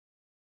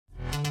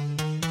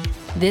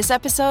This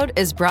episode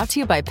is brought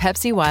to you by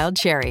Pepsi Wild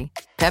Cherry.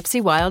 Pepsi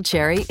Wild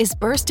Cherry is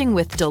bursting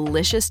with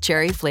delicious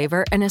cherry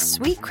flavor and a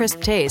sweet,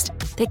 crisp taste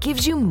that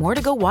gives you more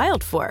to go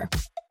wild for.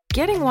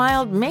 Getting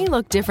wild may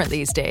look different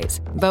these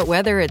days, but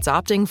whether it's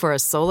opting for a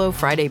solo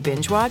Friday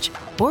binge watch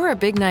or a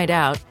big night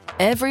out,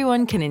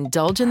 everyone can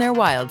indulge in their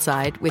wild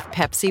side with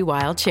Pepsi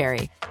Wild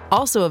Cherry.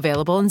 Also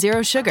available in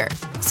Zero Sugar.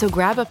 So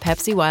grab a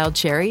Pepsi Wild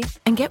Cherry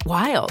and get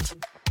wild.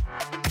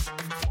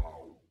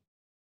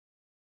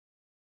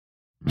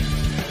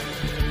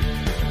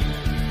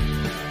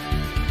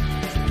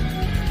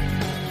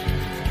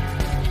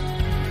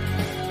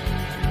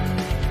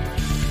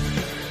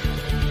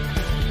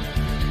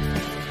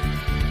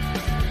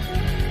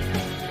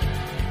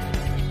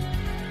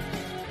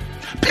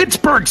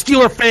 Pittsburgh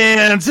Steelers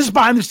fans, this is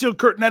Behind the Steel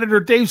Curtain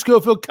editor Dave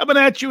Schofield coming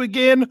at you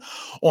again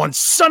on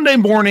Sunday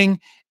morning.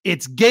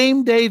 It's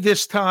game day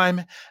this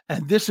time,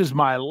 and this is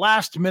my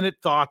last-minute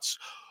thoughts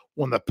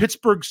on the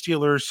Pittsburgh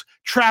Steelers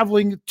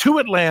traveling to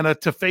Atlanta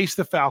to face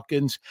the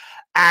Falcons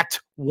at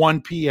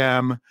 1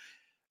 p.m.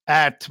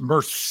 at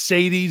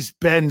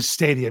Mercedes-Benz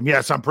Stadium.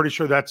 Yes, I'm pretty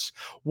sure that's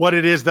what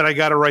it is that I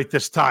got to write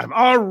this time.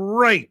 All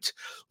right,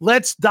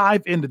 let's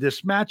dive into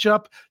this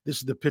matchup. This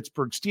is the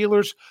Pittsburgh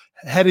Steelers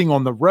heading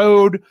on the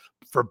road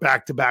for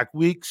back-to-back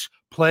weeks,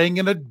 playing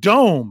in a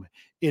dome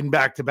in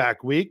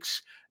back-to-back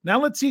weeks. Now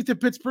let's see if the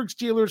Pittsburgh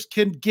Steelers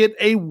can get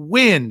a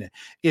win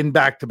in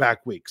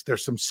back-to-back weeks.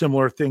 There's some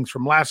similar things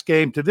from last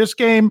game to this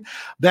game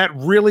that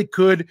really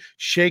could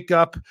shake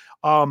up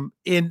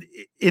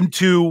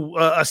into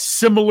a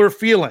similar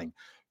feeling.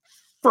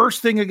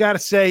 First thing I got to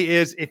say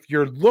is if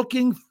you're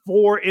looking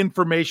for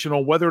information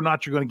on whether or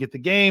not you're going to get the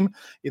game,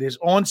 it is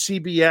on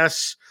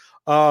CBS.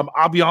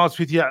 I'll be honest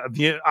with you,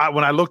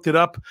 when I looked it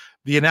up,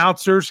 the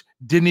announcers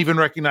didn't even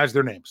recognize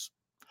their names.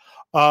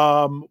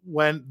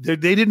 When they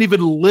didn't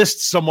even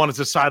list someone as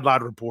a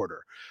sideline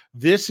reporter.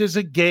 This is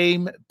a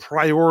game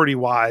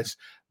priority-wise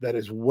that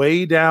is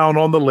way down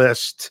on the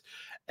list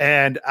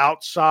and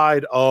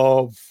outside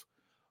of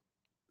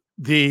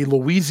the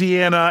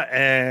Louisiana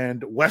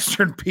and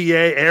Western PA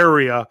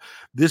area.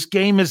 This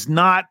game is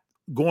not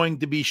going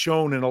to be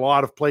shown in a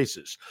lot of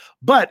places.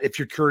 But if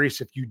you're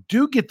curious, if you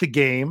do get the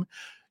game,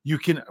 you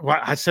can, well,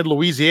 I said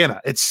Louisiana,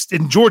 it's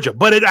in Georgia,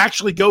 but it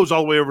actually goes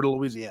all the way over to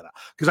Louisiana.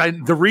 Because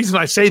the reason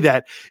I say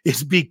that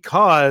is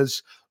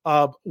because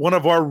one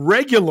of our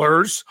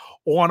regulars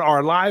on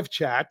our live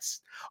chats,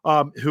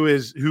 who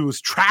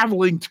is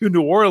traveling to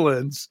New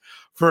Orleans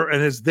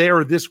and is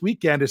there this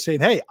weekend, is saying,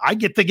 "Hey, I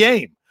get the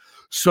game."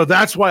 So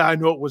that's why I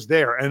know it was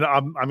there. And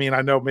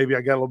I know maybe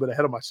I got a little bit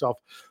ahead of myself.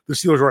 The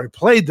Steelers already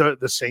played the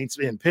Saints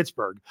in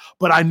Pittsburgh,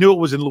 but I knew it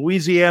was in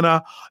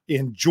Louisiana,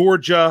 in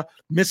Georgia,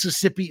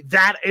 Mississippi.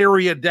 That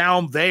area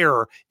down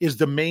there is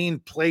the main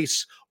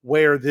place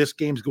where this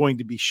game's going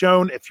to be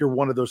shown if you're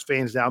one of those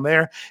fans down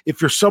there.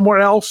 If you're somewhere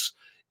else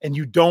and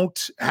you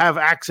don't have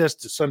access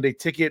to Sunday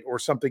Ticket or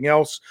something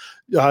else,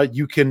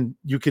 you can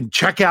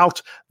check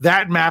out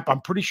that map.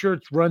 I'm pretty sure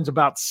it runs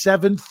about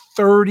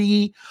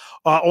 7:30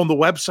 on the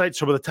website.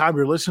 So by the time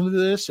you're listening to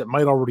this, it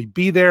might already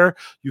be there.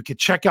 You can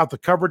check out the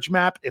coverage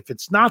map. If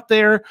it's not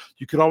there,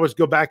 you could always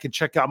go back and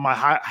check out my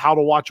How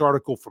to Watch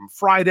article from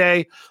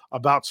Friday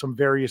about some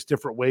various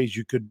different ways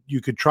you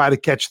could try to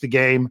catch the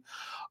game.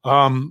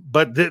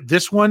 But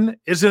this one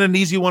isn't an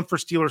easy one for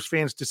Steelers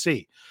fans to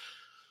see.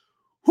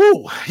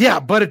 Whew, yeah,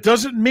 but it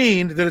doesn't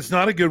mean that it's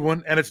not a good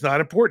one and it's not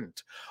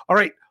important. All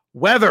right,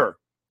 weather.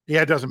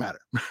 Yeah, it doesn't matter.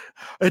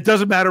 It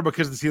doesn't matter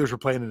because the Steelers are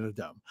playing in a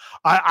dome.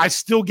 I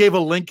still gave a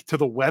link to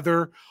the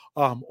weather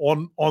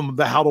on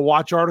the How to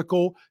Watch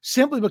article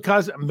simply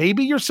because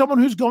maybe you're someone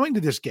who's going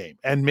to this game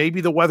and maybe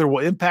the weather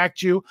will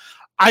impact you.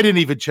 I didn't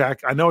even check.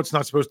 I know it's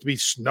not supposed to be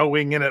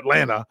snowing in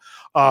Atlanta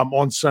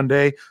on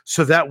Sunday.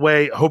 So that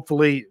way,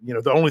 hopefully,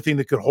 the only thing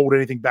that could hold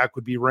anything back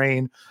would be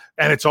rain.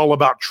 And it's all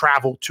about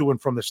travel to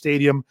and from the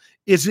stadium.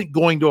 Isn't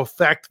going to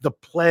affect the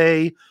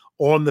play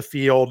on the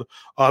field,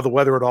 the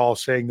weather at all,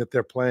 saying that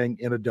they're playing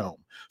in a dome.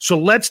 So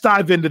let's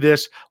dive into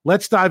this.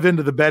 Let's dive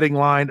into the betting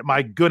line.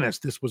 My goodness,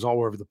 this was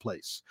all over the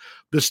place.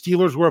 The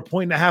Steelers were a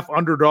 1.5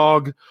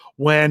 underdog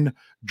when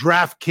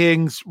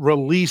DraftKings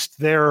released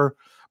their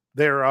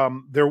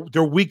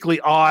weekly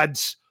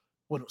odds.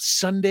 What,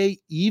 Sunday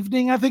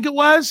evening, I think it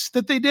was,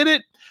 that they did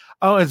it.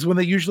 Oh, it's when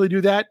they usually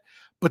do that.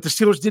 But the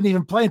Steelers didn't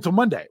even play until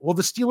Monday. Well,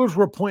 the Steelers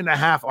were a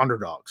 1.5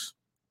 underdogs.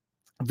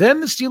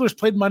 Then the Steelers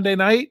played Monday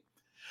night,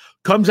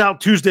 comes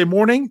out Tuesday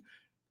morning,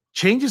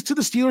 changes to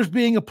the Steelers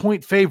being a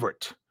point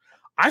favorite.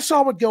 I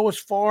saw it go as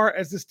far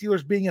as the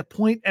Steelers being a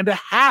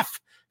 1.5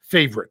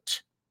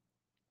 favorite.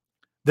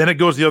 Then it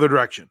goes the other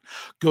direction.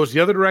 The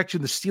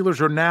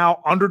Steelers are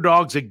now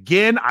underdogs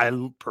again.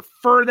 I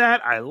prefer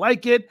that. I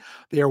like it.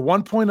 They are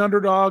 1-point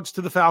underdogs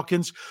to the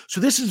Falcons.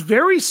 So this is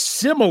very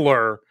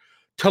similar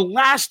to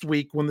last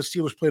week when the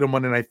Steelers played on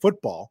Monday Night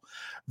Football,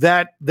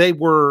 that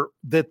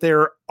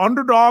they're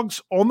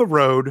underdogs on the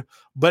road,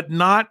 but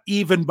not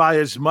even by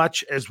as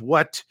much as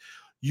what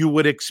you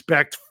would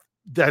expect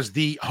as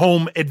the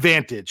home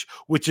advantage,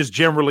 which is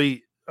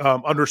generally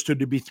understood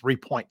to be 3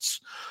 points.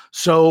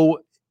 So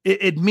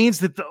it means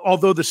that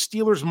although the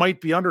Steelers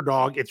might be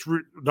dogs,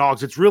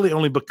 it's really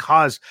only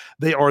because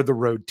they are the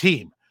road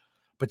team.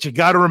 But you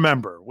got to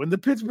remember, when the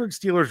Pittsburgh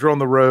Steelers are on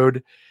the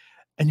road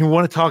and you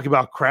want to talk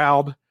about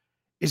crowd,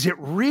 is it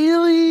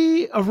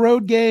really a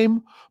road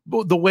game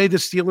the way the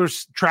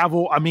Steelers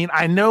travel? I mean,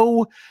 I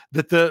know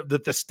that the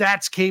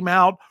stats came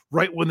out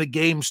right when the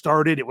game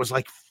started. It was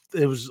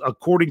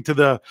according to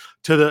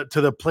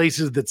the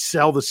places that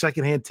sell the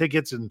secondhand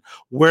tickets and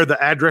where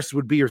the address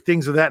would be or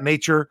things of that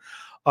nature.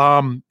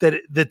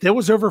 That there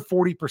was over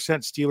 40%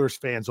 Steelers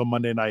fans on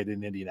Monday night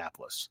in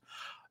Indianapolis.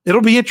 It'll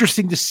be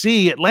interesting to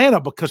see Atlanta,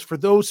 because for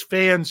those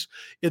fans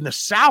in the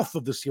South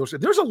of the Steelers,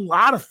 there's a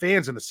lot of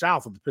fans in the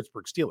South of the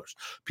Pittsburgh Steelers,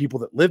 people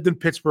that lived in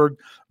Pittsburgh,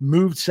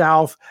 moved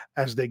south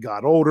as they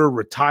got older,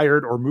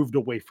 retired, or moved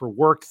away for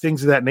work,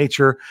 things of that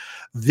nature.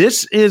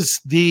 This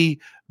is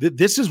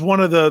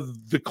one of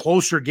the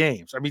closer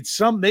games. I mean,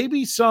 some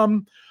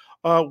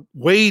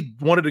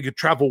Wade wanted to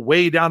travel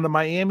way down to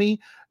Miami.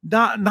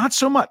 Not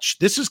so much.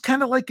 This is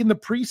kind of like in the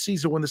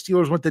preseason when the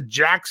Steelers went to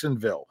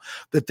Jacksonville,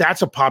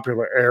 that's a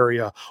popular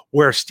area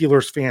where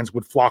Steelers fans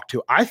would flock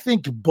to. I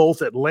think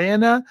both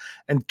Atlanta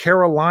and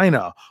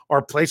Carolina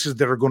are places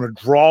that are going to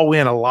draw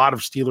in a lot of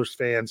Steelers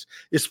fans,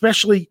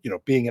 especially,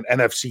 being an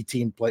NFC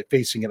team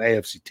facing an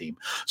AFC team.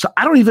 So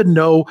I don't even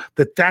know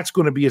that that's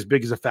going to be as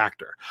big as a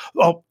factor.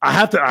 Well, I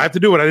have to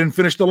do it. I didn't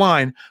finish the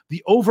line.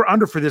 The over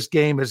under for this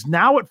game is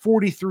now at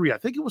 43. I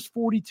think it was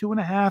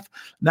 42.5.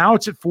 Now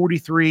it's at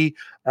 43.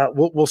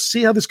 We'll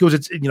see how this goes.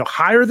 It's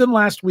higher than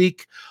last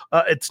week.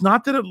 It's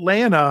not that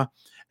Atlanta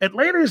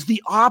is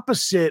the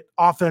opposite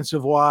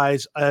offensive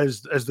wise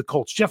as the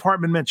Colts. Jeff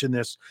Hartman mentioned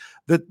this,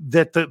 that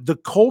the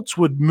Colts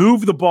would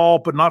move the ball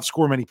but not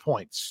score many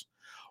points,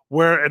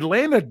 where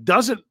Atlanta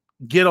doesn't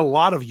get a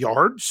lot of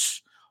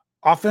yards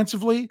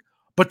offensively,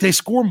 but they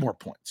score more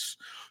points.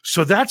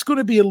 So that's going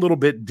to be a little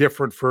bit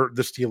different for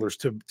the Steelers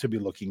to be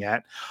looking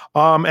at.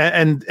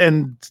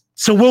 And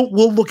so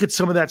we'll look at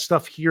some of that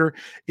stuff here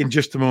in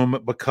just a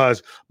moment,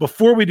 because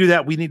before we do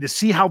that, we need to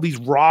see how these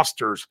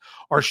rosters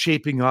are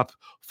shaping up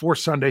for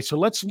Sunday. So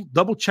let's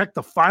double check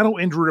the final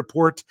injury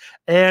report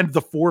and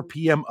the 4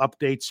 p.m.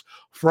 updates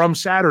from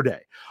Saturday.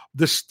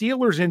 The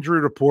Steelers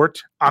injury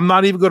report, I'm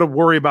not even going to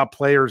worry about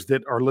players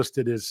that are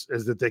listed as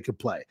that they could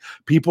play.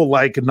 People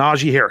like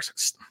Najee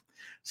Harris.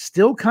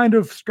 Still kind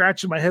of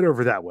scratching my head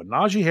over that one.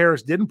 Najee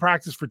Harris didn't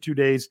practice for 2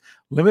 days,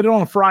 limited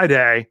on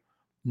Friday,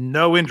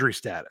 no injury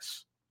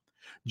status.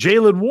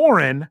 Jaylen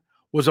Warren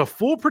was a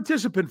full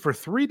participant for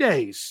 3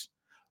 days,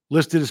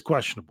 listed as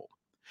questionable.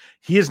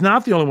 He is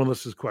not the only one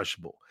listed as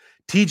questionable.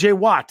 TJ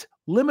Watt,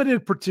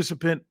 limited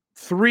participant,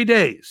 3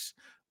 days,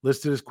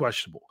 listed as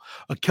questionable.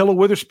 Ahkello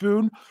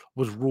Witherspoon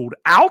was ruled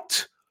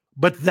out,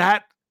 but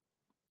that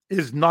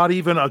is not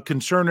even a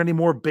concern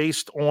anymore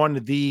based on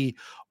the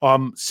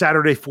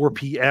Saturday 4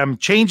 p.m.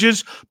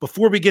 changes.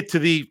 Before we get to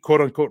the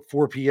quote-unquote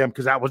 4 p.m.,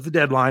 because that was the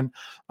deadline,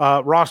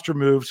 roster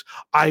moves,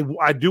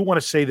 I do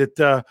want to say that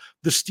the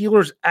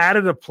Steelers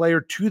added a player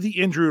to the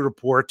injury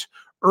report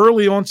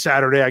early on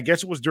Saturday. I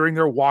guess it was during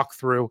their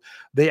walkthrough.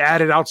 They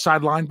added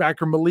outside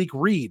linebacker Malik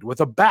Reed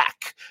with a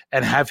back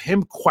and have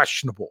him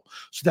questionable.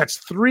 So that's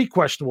 3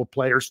 questionable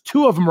players.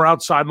 2 of them are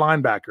outside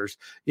linebackers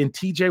in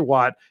TJ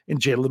Watt and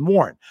Jaylen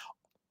Warren.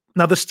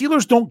 Now, the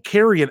Steelers don't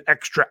carry an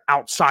extra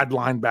outside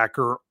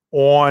linebacker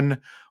on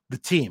the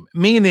team,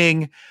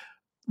 meaning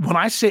when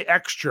I say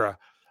extra,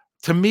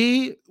 to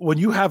me, when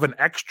you have an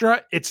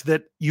extra, it's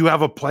that you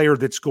have a player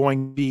that's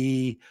going to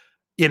be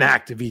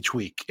inactive each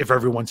week if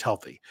everyone's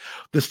healthy.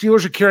 The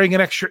Steelers are carrying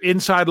an extra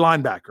inside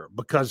linebacker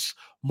because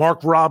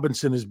Mark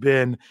Robinson has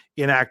been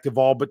inactive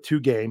all but 2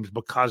 games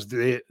because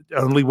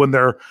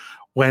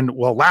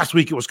last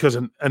week it was because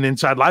an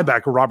inside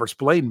linebacker, Robert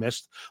Spillane,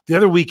 missed. The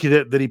other week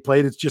that he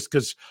played, it's just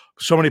because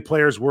so many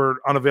players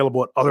were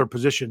unavailable at other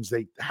positions.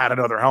 They had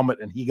another helmet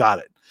and he got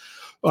it.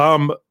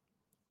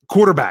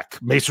 Quarterback,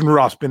 Mason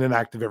Rudolph's been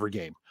inactive every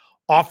game.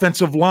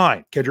 Offensive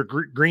line, Kendrick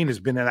Green has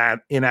been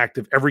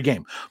inactive every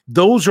game.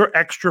 Those are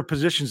extra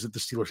positions that the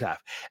Steelers have.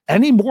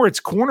 Anymore, it's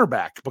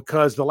cornerback,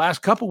 because the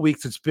last couple of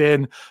weeks it's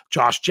been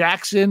Josh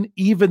Jackson,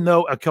 even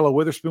though Ahkello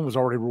Witherspoon was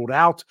already ruled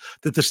out,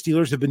 that the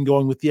Steelers have been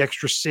going with the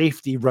extra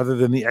safety rather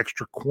than the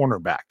extra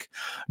cornerback.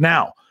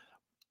 Now,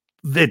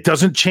 it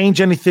doesn't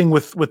change anything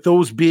with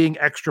those being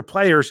extra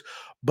players,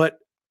 but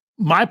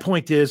my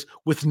point is,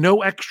 with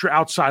no extra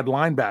outside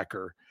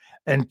linebacker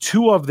and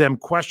 2 of them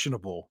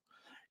questionable,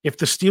 if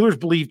the Steelers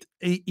believed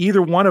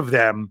either one of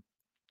them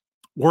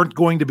weren't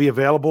going to be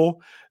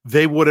available,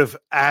 they would have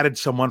added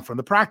someone from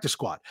the practice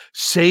squad.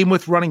 Same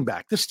with running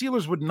back. The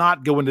Steelers would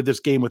not go into this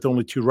game with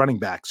only 2 running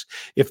backs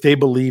if they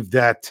believed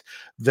that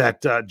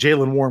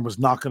Jaylen Warren was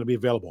not going to be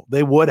available.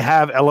 They would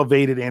have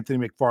elevated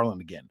Anthony McFarland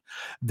again.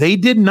 They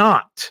did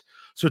not.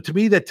 So to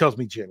me, that tells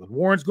me Jaylen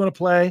Warren's going to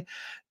play.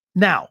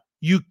 Now,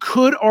 you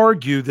could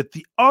argue that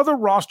the other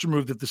roster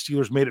move that the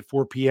Steelers made at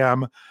 4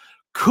 p.m.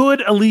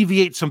 could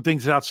alleviate some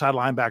things at outside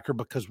linebacker,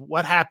 because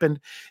what happened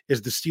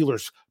is the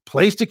Steelers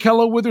placed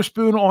Ahkello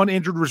Witherspoon on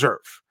injured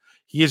reserve.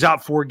 He is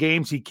out 4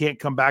 games. He can't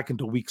come back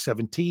until week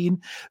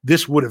 17.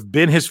 This would have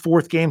been his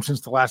 4th game since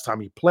the last time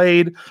he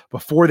played.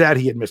 Before that,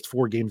 he had missed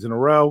 4 games in a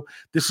row.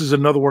 This is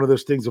another one of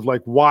those things of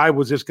like, why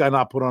was this guy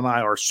not put on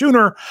IR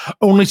sooner?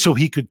 Only so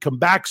he could come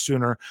back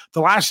sooner.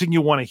 The last thing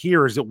you want to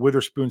hear is that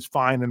Witherspoon's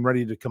fine and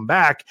ready to come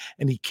back,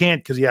 and he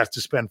can't because he has to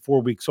spend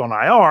 4 weeks on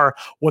IR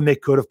when they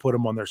could have put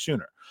him on there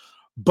sooner.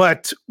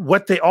 But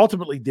what they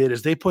ultimately did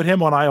is they put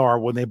him on IR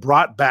when they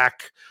brought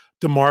back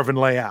DeMarvin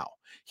Leal.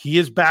 He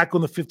is back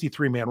on the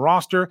 53-man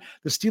roster.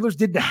 The Steelers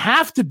didn't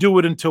have to do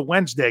it until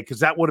Wednesday because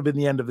that would have been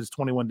the end of his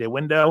 21-day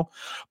window,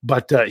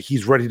 but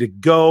he's ready to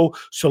go.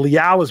 So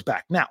Leal is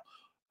back. Now,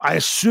 I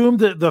assume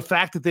that the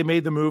fact that they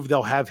made the move,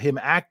 they'll have him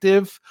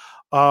active.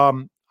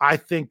 I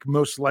think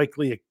most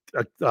likely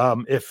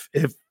if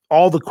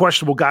all the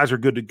questionable guys are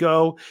good to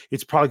go,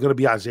 it's probably going to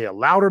be Isaiah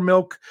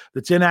Loudermilk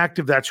that's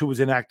inactive. That's who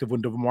was inactive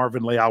when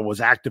DeMarvin Leal was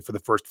active for the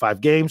first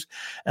 5 games.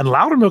 And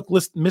Loudermilk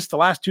missed the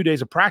last 2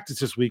 days of practice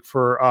this week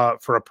for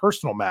a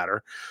personal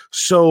matter.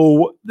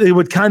 So it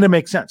would kind of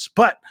make sense.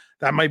 But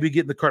that might be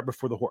getting the cart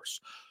before the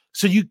horse.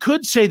 So you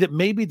could say that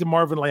maybe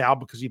DeMarvin Leal,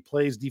 because he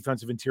plays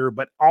defensive interior,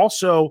 but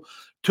also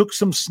took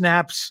some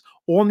snaps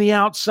on the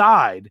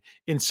outside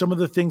in some of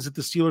the things that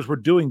the Steelers were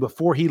doing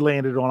before he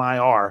landed on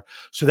IR.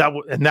 So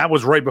that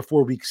was right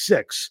before week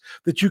 6,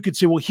 that you could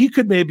say, well, he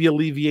could maybe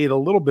alleviate a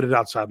little bit of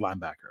outside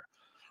linebacker.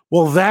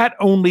 Well, that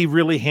only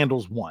really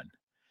handles one.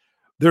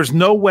 There's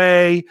no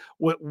way,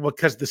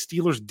 because the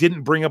Steelers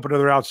didn't bring up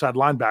another outside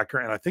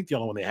linebacker, and I think the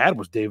only one they had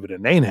was David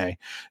Anene,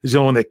 is the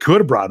only one they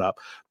could have brought up.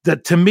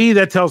 That, to me,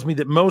 that tells me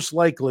that most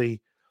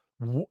likely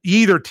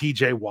either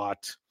TJ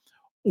Watt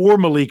or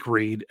Malik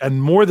Reed,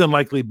 and more than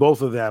likely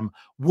both of them,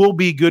 will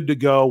be good to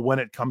go when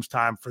it comes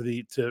time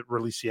to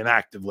release the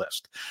inactive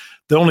list.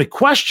 The only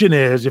question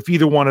is if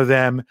either one of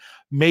them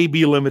may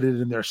be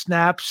limited in their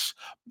snaps.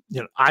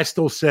 I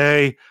still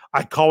say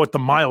I call it the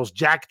Myles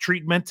Jack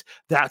treatment.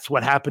 That's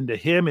what happened to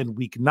him in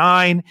week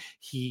 9.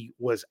 He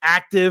was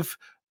active.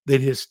 They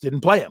just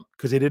didn't play him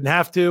because they didn't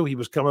have to. He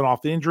was coming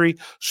off the injury.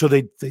 So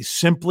they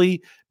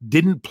simply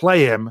didn't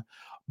play him,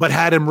 but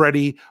had him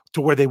ready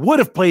to where they would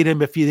have played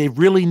him if they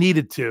really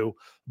needed to,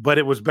 but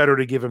it was better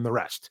to give him the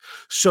rest.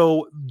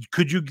 So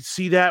could you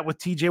see that with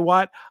TJ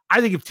Watt?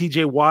 I think if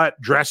TJ Watt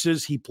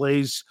dresses, he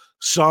plays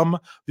some.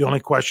 The only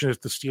question is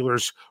if the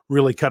Steelers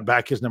really cut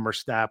back his number of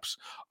snaps.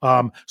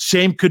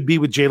 Same could be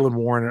with Jaylen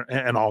Warren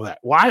and all that.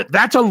 Well,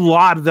 that's a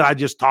lot that I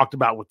just talked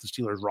about with the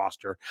Steelers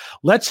roster.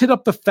 Let's hit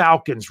up the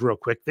Falcons real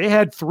quick. They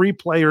had 3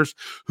 players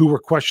who were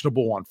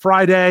questionable on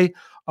Friday.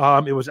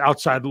 It was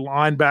outside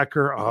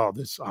linebacker.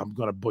 I'm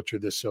going to butcher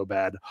this so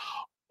bad.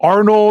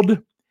 Arnold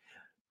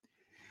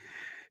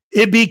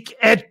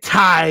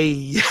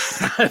Ibiketai.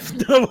 I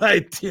have no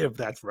idea if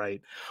that's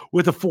right.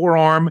 With a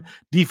forearm,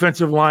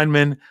 defensive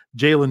lineman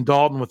Jalen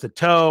Dalton with a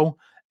toe,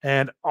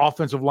 and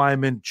offensive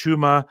lineman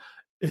Chuma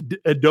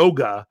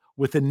Edoga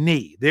with a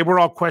knee. They were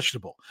all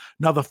questionable.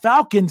 Now, the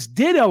Falcons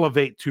did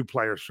elevate 2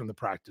 players from the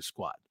practice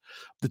squad.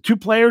 The 2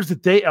 players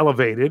that they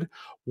elevated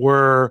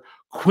were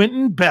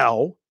Quentin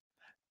Bell.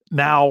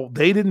 Now,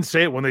 they didn't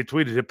say it when they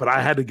tweeted it, but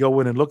I had to go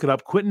in and look it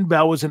up. Quentin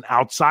Bell was an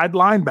outside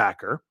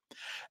linebacker.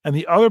 And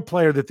the other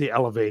player that they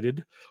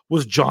elevated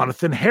was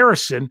Jonathan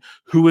Harrison,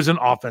 who is an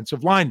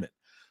offensive lineman.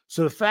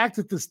 So the fact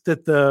that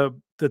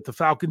the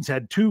Falcons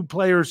had 2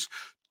 players,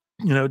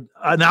 an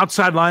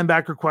outside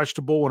linebacker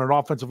questionable and an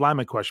offensive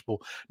lineman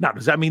questionable. Now,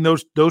 does that mean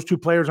those 2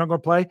 players aren't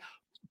going to play?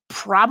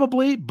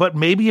 Probably, but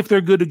maybe if they're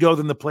good to go,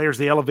 then the players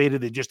they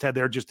elevated, they just had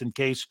there just in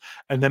case,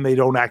 and then they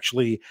don't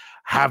actually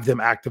have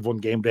them active on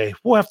game day.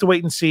 We'll have to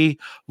wait and see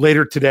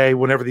later today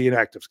whenever the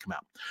inactives come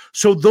out.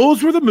 So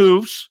those were the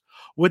moves.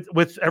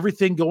 With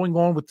everything going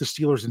on with the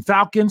Steelers and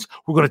Falcons,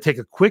 we're going to take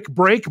a quick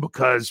break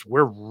because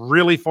we're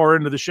really far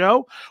into the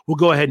show. We'll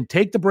go ahead and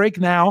take the break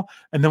now,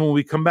 and then when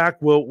we come back,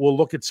 we'll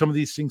look at some of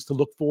these things to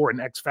look for and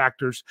X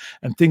factors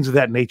and things of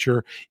that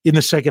nature in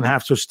the second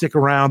half. So stick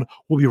around.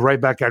 We'll be right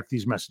back after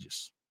these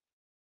messages.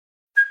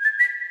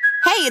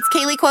 Hey, it's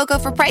Kaylee Cuoco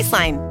for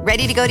Priceline.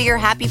 Ready to go to your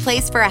happy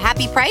place for a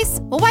happy price?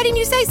 Well, why didn't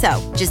you say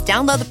so? Just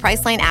download the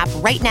Priceline app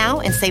right now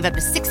and save up to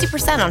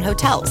 60% on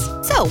hotels.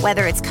 So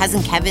whether it's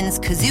Cousin Kevin's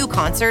Kazoo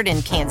Concert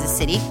in Kansas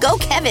City, go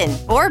Kevin,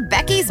 or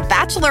Becky's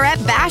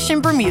Bachelorette Bash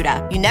in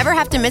Bermuda, you never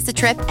have to miss a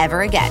trip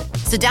ever again.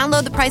 So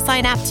download the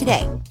Priceline app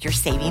today. Your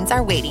savings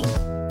are waiting.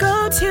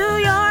 Go to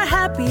your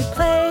happy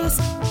place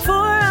for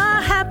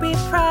a happy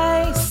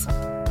price.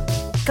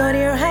 Go to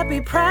your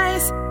happy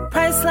price,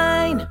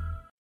 Priceline.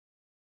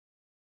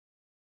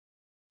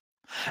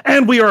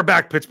 And we are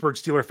back, Pittsburgh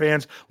Steelers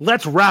fans.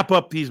 Let's wrap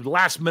up these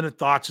last-minute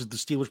thoughts as the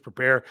Steelers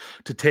prepare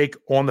to take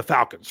on the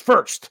Falcons.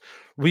 First,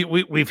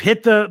 we've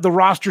hit the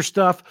roster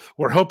stuff.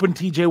 We're hoping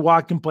TJ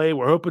Watt can play.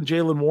 We're hoping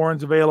Jaylen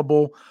Warren's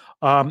available.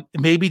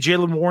 Maybe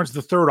Jaylen Warren's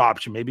the third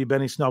option. Maybe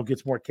Benny Snell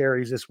gets more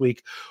carries this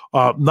week.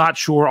 Not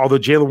sure, although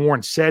Jaylen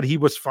Warren said he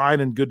was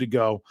fine and good to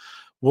go.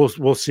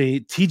 We'll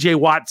see. TJ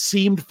Watt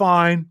seemed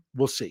fine.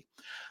 We'll see.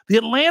 The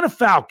Atlanta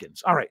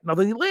Falcons. All right. Now,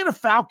 the Atlanta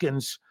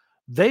Falcons,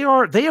 they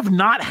have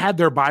not had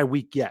their bye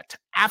week yet.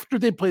 After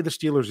they play the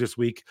Steelers this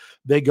week,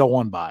 they go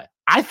on bye.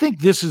 I think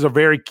this is a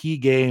very key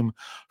game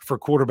for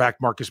quarterback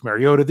Marcus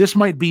Mariota. This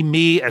might be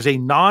me as a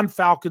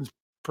non-Falcons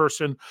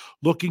person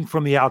looking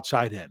from the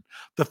outside in.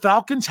 The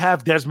Falcons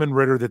have Desmond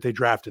Ridder that they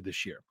drafted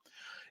this year.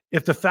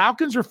 If the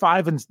Falcons are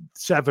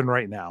 5-7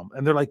 right now,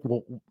 and they're like,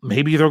 well,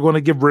 maybe they're going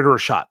to give Ridder a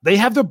shot. They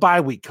have their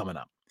bye week coming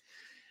up.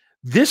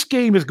 This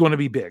game is going to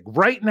be big.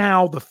 Right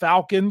now, the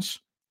Falcons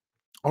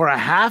are a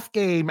half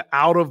game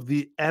out of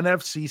the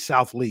NFC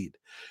South lead.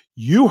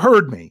 You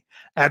heard me.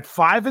 At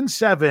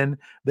 5-7,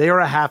 they are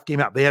a half game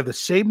out. They have the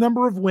same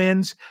number of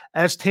wins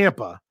as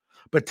Tampa,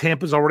 but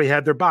Tampa's already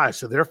had their bye.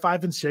 So they're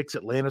 5-6,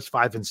 Atlanta's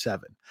 5-7.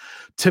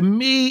 To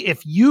me,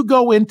 if you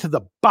go into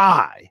the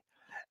bye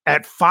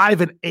at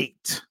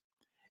 5-8,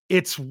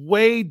 it's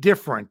way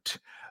different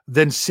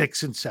than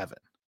 6-7.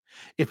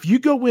 If you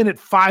go in at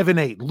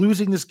 5-8,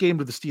 losing this game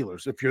to the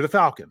Steelers, if you're the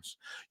Falcons,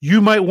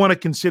 you might want to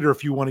consider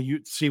if you want to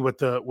see what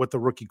the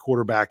rookie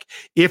quarterback,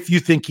 if you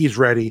think he's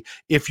ready,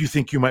 if you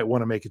think you might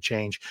want to make a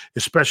change,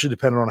 especially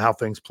depending on how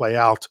things play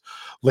out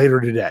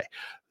later today.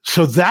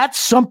 So that's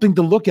something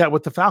to look at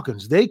with the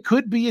Falcons. They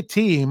could be a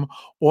team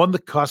on the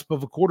cusp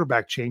of a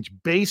quarterback change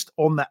based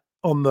on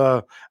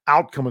the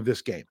outcome of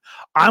this game.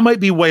 I might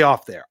be way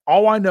off there.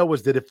 All I know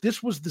is that if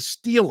this was the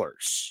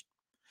Steelers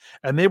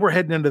and they were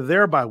heading into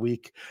their bye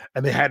week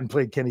and they hadn't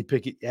played Kenny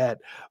Pickett yet,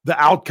 the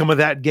outcome of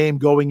that game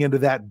going into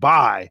that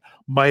bye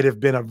might have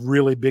been a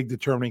really big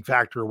determining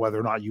factor whether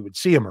or not you would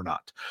see him or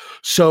not.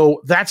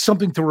 So that's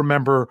something to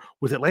remember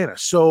with Atlanta.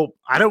 So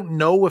I don't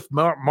know if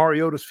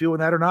Mariota's feeling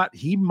that or not.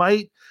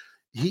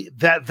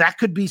 That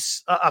could be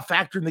a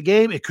factor in the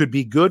game. It could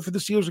be good for the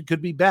Steelers. It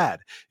could be bad.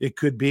 It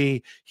could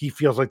be he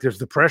feels like there's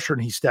the pressure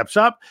and he steps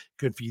up. It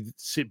could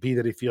be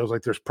that he feels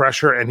like there's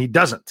pressure and he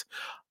doesn't.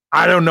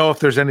 I don't know if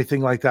there's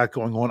anything like that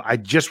going on. I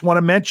just want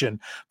to mention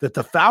that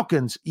the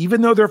Falcons,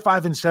 even though they're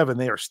 5-7,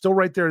 they are still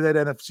right there in that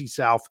NFC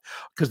South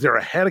because they're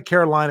ahead of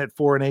Carolina at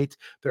 4-8.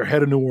 They're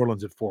ahead of New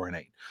Orleans at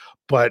 4-8.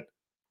 But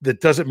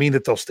that doesn't mean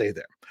that they'll stay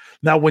there.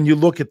 Now, when you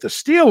look at the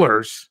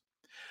Steelers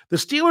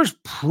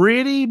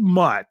pretty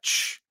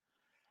much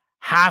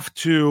have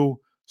to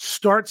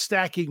start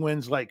stacking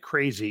wins like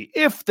crazy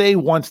if they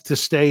want to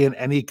stay in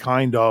any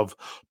kind of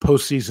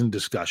postseason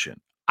discussion.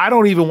 I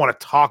don't even want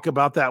to talk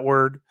about that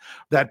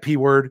P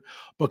word,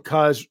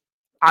 because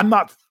I'm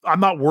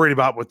not worried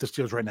about what the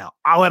Steelers right now.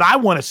 What I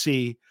want to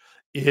see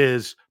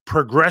is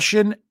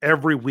progression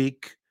every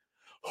week,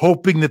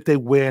 hoping that they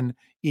win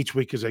each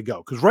week as they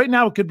go. Because right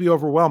now it could be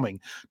overwhelming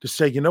to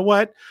say, you know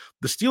what,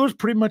 the Steelers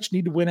pretty much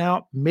need to win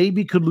out,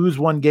 maybe could lose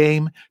one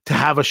game to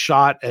have a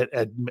shot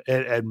at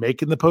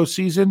making the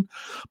postseason.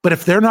 But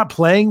if they're not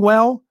playing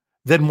well,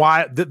 then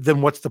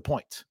what's the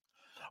point?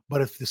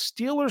 But if the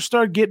Steelers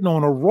start getting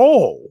on a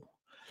roll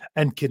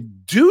and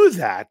can do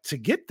that to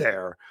get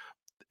there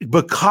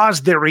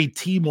because they're a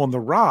team on the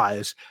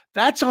rise,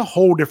 that's a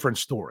whole different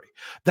story.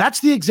 That's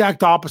the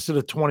exact opposite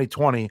of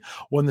 2020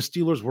 when the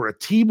Steelers were a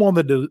team on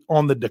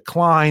the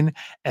decline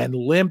and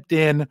limped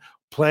in,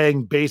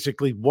 playing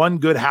basically one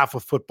good half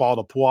of football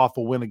to pull off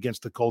a win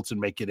against the Colts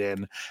and make it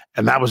in,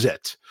 and that was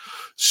it.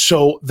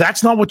 So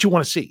that's not what you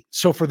want to see.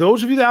 So for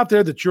those of you out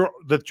there that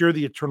you're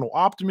the eternal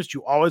optimist,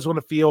 you always want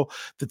to feel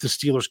that the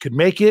Steelers could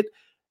make it.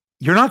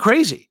 You're not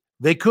crazy.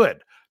 They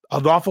could.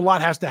 An awful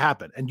lot has to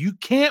happen, and you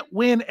can't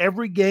win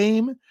every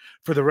game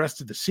for the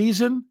rest of the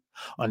season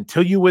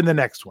until you win the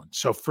next one.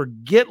 So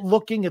forget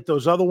looking at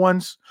those other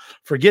ones.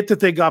 Forget that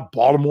they got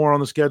Baltimore on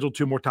the schedule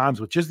 2 more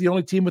times, which is the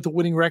only team with a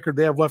winning record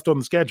they have left on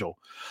the schedule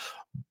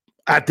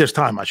at this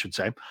time, I should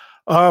say.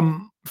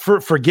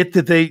 Forget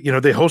that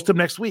they host them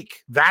next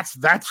week. That's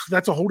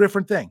a whole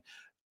different thing.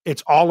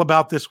 It's all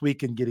about this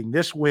week and getting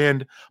this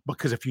win,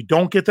 because if you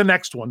don't get the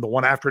next one, the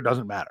one after it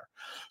doesn't matter.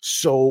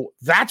 So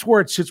that's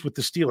where it sits with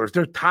the Steelers.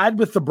 They're tied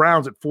with the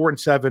Browns at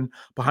 4-7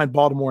 behind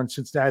Baltimore and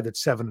Cincinnati at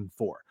 7-4.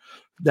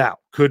 Now,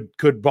 could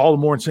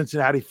Baltimore and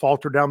Cincinnati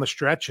falter down the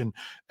stretch and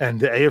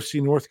the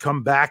AFC North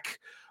come back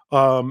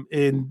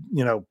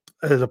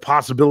as a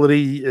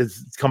possibility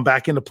is come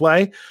back into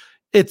play?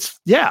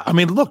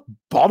 Look,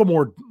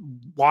 Baltimore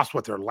lost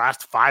their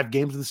last 5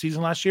 games of the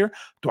season last year.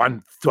 Do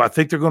I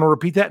think they're going to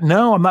repeat that?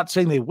 No, I'm not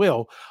saying they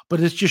will,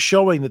 but it's just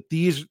showing that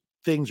these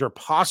things are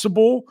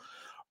possible,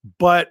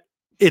 but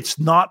it's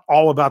not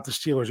all about the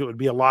Steelers. It would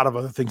be a lot of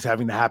other things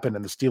having to happen,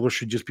 and the Steelers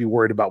should just be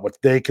worried about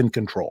what they can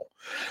control.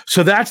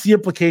 So that's the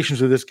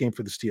implications of this game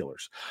for the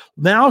Steelers.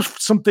 Now,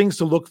 some things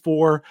to look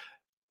for.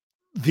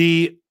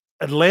 The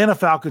Atlanta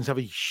Falcons have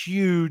a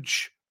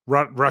huge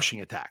rushing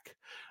attack.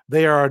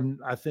 They are,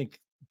 I think,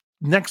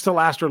 next to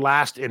last or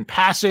last in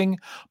passing,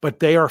 but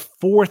they are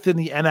 4th in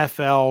the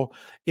NFL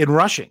in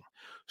rushing.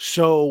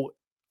 So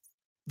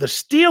the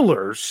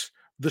Steelers,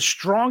 the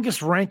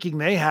strongest ranking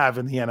they have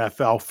in the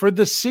NFL for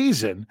the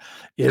season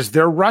is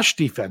their rush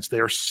defense. They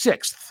are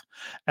 6th.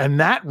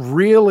 And that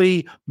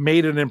really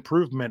made an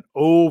improvement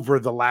over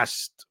the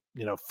last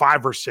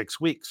 5 or 6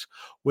 weeks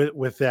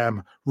with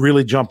them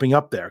really jumping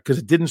up there, because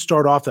it didn't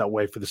start off that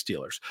way for the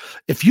Steelers.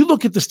 If you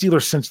look at the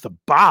Steelers since the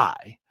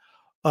bye,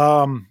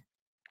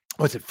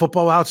 was it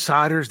Football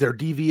Outsiders, their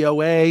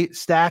DVOA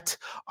stat?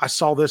 I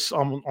saw this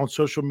on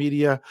social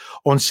media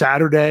on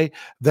Saturday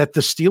that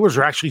the Steelers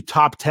are actually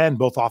top 10,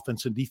 both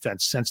offense and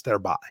defense, since their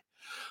bye.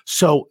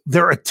 So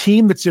they're a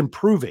team that's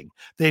improving.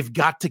 They've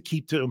got to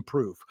keep to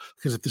improve,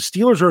 because if the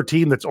Steelers are a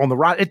team that's on the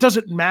right, it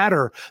doesn't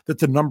matter that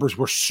the numbers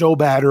were so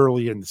bad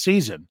early in the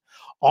season.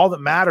 All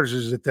that matters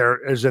is that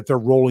they're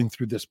rolling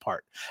through this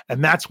part.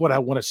 And that's what I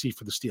want to see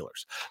for the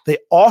Steelers. They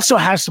also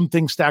have some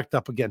things stacked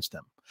up against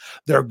them.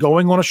 They're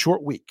going on a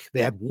short week.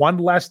 They had one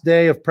less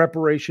day of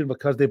preparation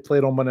because they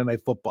played on Monday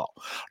Night Football.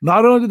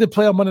 Not only did they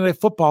play on Monday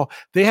Night Football,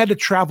 they had to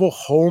travel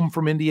home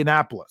from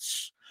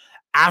Indianapolis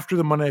after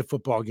the Monday Night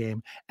Football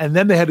game, and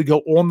then they had to go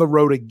on the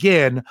road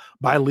again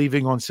by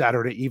leaving on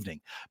Saturday evening.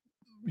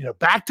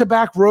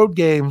 Back-to-back road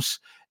games,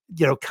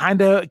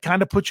 kind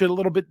of put you a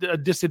little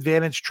bit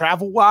disadvantaged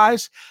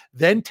travel-wise,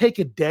 then take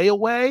a day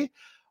away.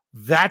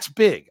 That's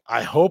big.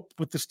 I hope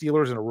with the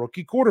Steelers and a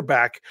rookie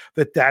quarterback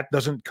that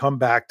doesn't come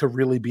back to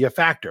really be a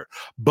factor,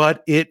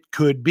 but it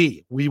could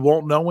be. We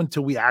won't know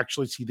until we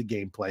actually see the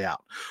game play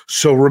out.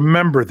 So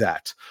remember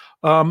that.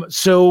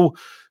 So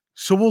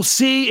we'll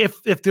see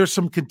if there's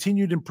some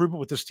continued improvement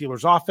with the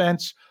Steelers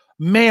offense.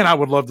 Man, I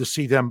would love to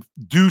see them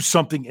do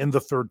something in the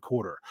third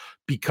quarter,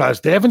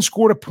 because they haven't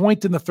scored a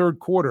point in the third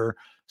quarter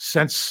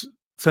since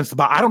the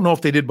bye. I don't know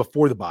if they did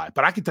before the bye,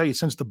 but I can tell you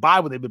since the bye,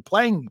 when they've been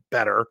playing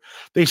better,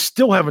 they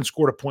still haven't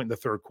scored a point in the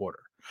third quarter,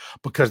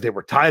 because they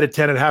were tied at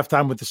 10 at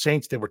halftime with the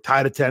Saints. They were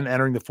tied at 10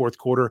 entering the fourth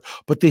quarter,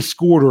 but they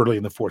scored early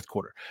in the fourth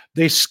quarter.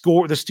 The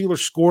Steelers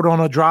scored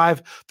on a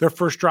drive, their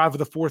first drive of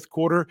the fourth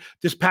quarter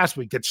this past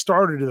week that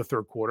started in the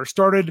third quarter,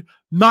 started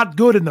not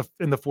good in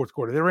the fourth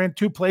quarter. They ran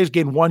 2 plays,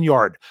 gained 1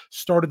 yard,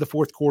 started the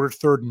fourth quarter,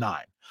 3rd and 9,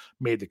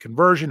 made the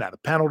conversion, had a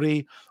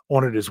penalty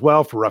on it as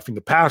well for roughing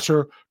the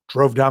passer,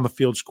 drove down the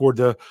field, scored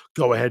the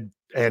go-ahead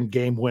and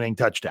game-winning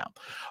touchdown.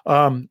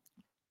 I'd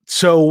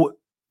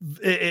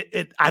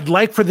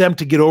like for them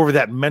to get over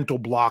that mental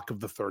block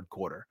of the third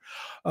quarter.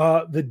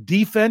 The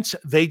defense,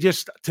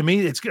 to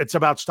me, it's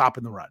about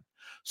stopping the run.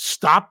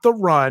 Stop the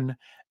run,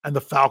 and the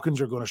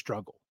Falcons are going to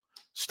struggle.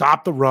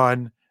 Stop the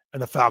run,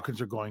 and the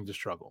Falcons are going to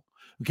struggle.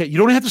 Okay, you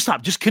don't have to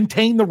stop. Just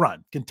contain the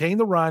run. Contain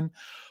the run.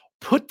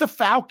 Put the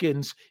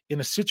Falcons in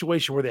a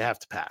situation where they have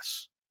to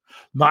pass,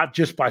 not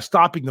just by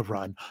stopping the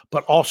run,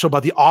 but also by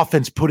the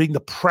offense putting the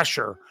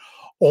pressure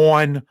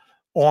on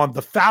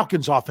the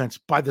Falcons offense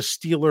by the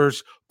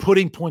Steelers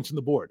putting points on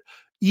the board.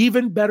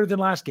 Even better than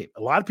last game.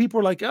 A lot of people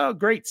are like, oh,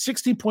 great,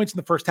 16 points in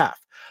the first half.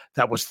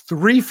 That was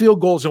 3 field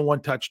goals and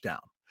 1 touchdown.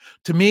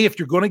 To me, if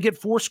you're going to get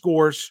 4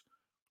 scores,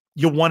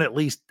 you want at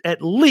least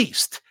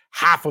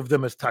half of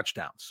them as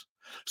touchdowns.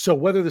 So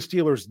whether the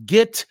Steelers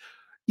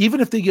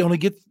even if they only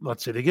get,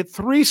 let's say they get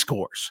 3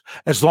 scores,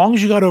 as long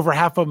as you got over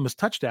half of them as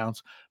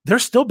touchdowns, they're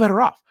still better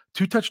off.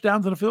 2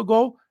 touchdowns and a field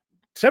goal,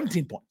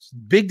 17 points.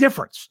 Big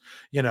difference,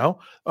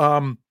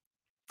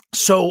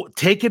 So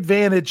take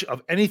advantage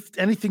of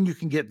anything you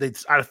can get.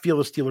 I feel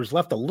the Steelers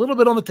left a little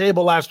bit on the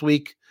table last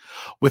week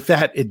with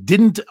that. It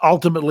didn't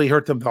ultimately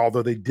hurt them,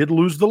 although they did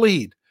lose the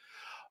lead.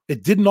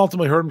 It didn't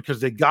ultimately hurt them because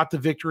they got the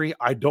victory.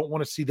 I don't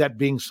want to see that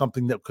being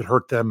something that could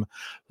hurt them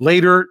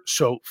later.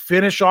 So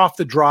finish off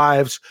the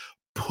drives,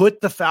 put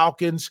the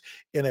Falcons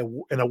in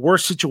a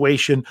worse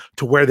situation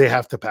to where they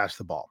have to pass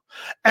the ball.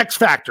 X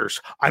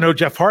factors. I know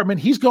Jeff Hartman,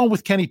 he's going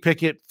with Kenny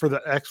Pickett for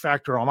the X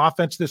factor on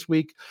offense this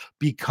week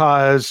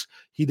because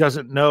he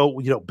doesn't know,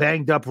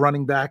 banged up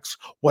running backs,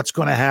 what's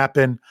going to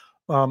happen.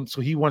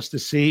 So he wants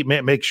to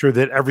make sure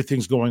that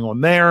everything's going on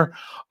there.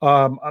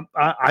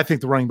 I think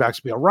the running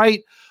backs will be all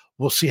right.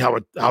 We'll see how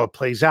it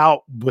plays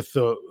out with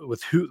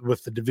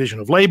the division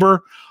of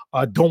labor.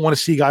 Don't want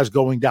to see guys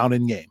going down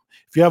in game.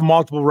 If you have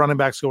multiple running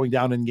backs going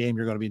down in game,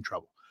 you're going to be in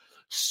trouble.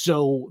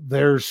 So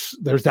there's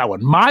that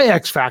one. My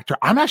X factor,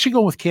 I'm actually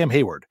going with Cam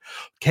Hayward.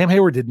 Cam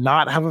Hayward did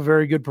not have a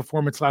very good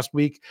performance last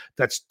week.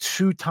 That's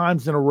 2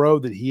 times in a row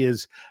that he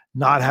has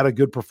not had a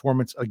good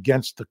performance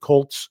against the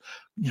Colts.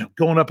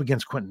 Going up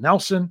against Quentin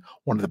Nelson,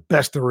 one of the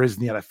best there is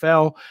in the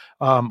NFL.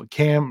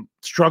 Cam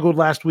struggled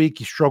last week.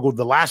 He struggled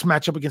the last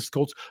matchup against the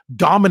Colts,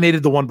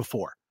 dominated the one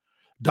before.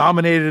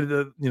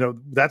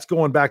 That's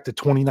going back to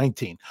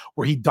 2019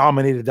 where he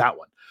dominated that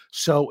one.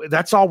 So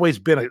that's always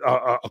been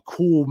a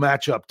cool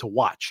matchup to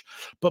watch.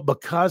 But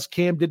because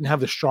Cam didn't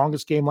have the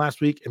strongest game last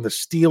week and the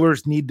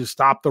Steelers need to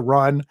stop the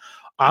run,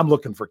 I'm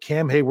looking for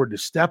Cam Hayward to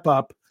step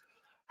up,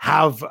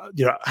 have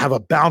a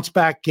bounce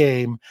back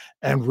game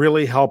and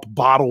really help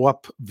bottle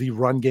up the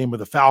run game of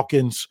the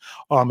Falcons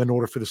in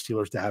order for the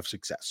Steelers to have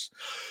success.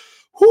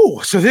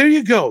 So there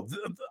you go.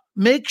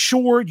 Make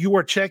sure you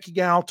are checking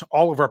out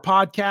all of our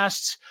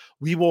podcasts.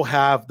 we will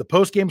have the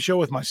post-game show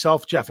with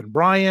myself, Jeff, and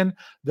Brian.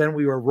 Then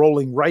we are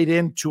rolling right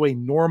into a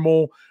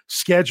normal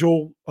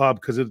schedule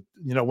because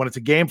when it's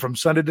a game from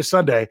Sunday to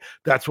Sunday,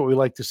 that's what we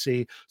like to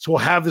see. So we'll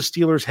have the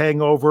Steelers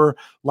hangover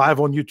live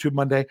on YouTube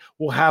Monday.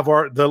 We'll have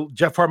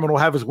Jeff Hartman will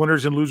have his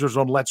winners and losers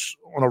on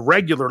a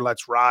regular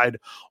Let's Ride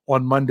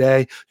on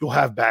Monday. You'll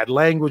have Bad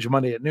Language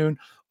Monday at noon.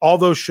 All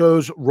those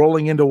shows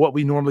rolling into what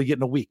we normally get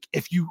in a week.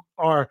 If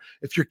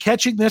you're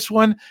catching this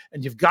one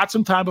and you've got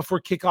some time before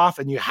kickoff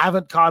and you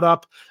haven't caught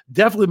up,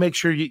 definitely make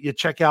sure you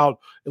check out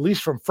at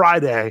least from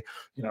Friday.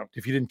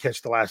 If you didn't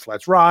catch the last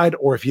Let's Ride,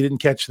 or if you didn't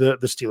catch the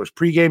Steelers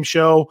pregame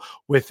show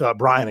with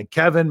Brian and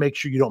Kevin, make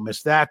sure you don't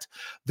miss that.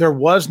 There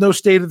was no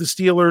State of the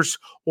Steelers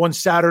on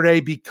Saturday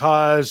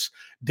because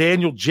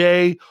Daniel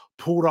J.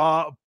 pulled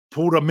a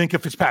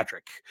Minkah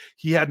Fitzpatrick.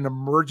 He had an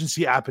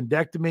emergency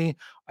appendectomy.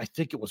 I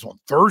think it was on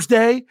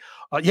Thursday.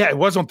 It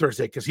was on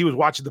Thursday because he was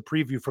watching the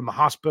preview from the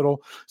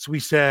hospital. So we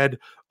said,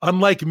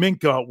 unlike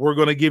Minkah, we're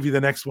going to give you the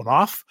next one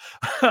off.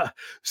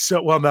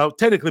 No,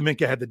 technically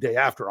Minkah had the day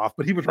after off,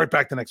 but he was right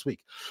back the next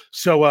week.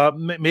 So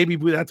maybe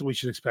that's what we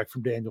should expect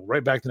from Daniel,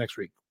 right back the next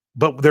week.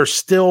 But there was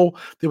still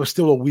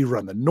a We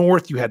Run the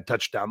North. You had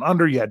Touchdown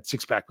Under. You had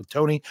Six Pack with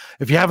Tony.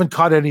 If you haven't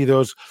caught any of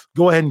those,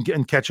 go ahead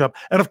and catch up.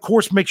 And, of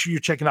course, make sure you're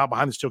checking out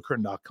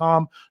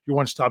BehindTheSteelCurtain.com, your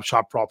one-stop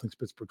shop for all things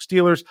Pittsburgh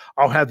Steelers.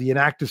 I'll have the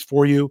inactives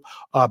for you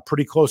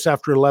pretty close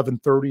after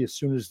 11:30 as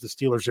soon as the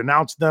Steelers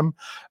announce them.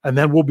 And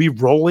then we'll be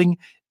rolling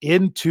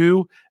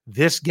into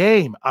this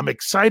game. I'm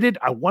excited.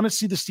 I want to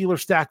see the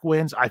Steelers stack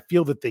wins. I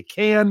feel that they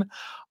can.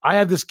 I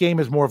have this game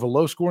as more of a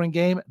low-scoring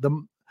game.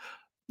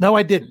 No,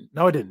 I didn't.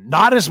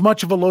 Not as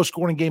much of a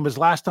low-scoring game as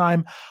last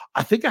time.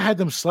 I think I had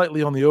them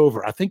slightly on the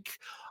over. I think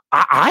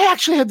I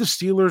actually had the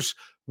Steelers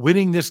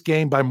winning this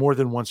game by more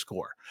than one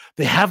score.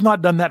 They have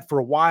not done that for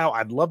a while.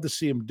 I'd love to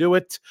see them do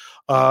it.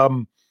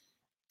 I'm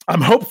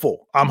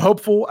hopeful,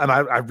 and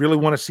I really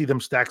want to see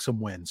them stack some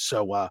wins.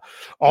 So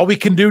all we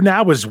can do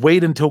now is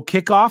wait until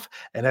kickoff.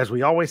 And as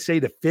we always say,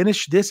 to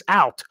finish this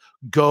out,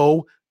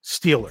 go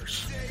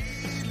Steelers.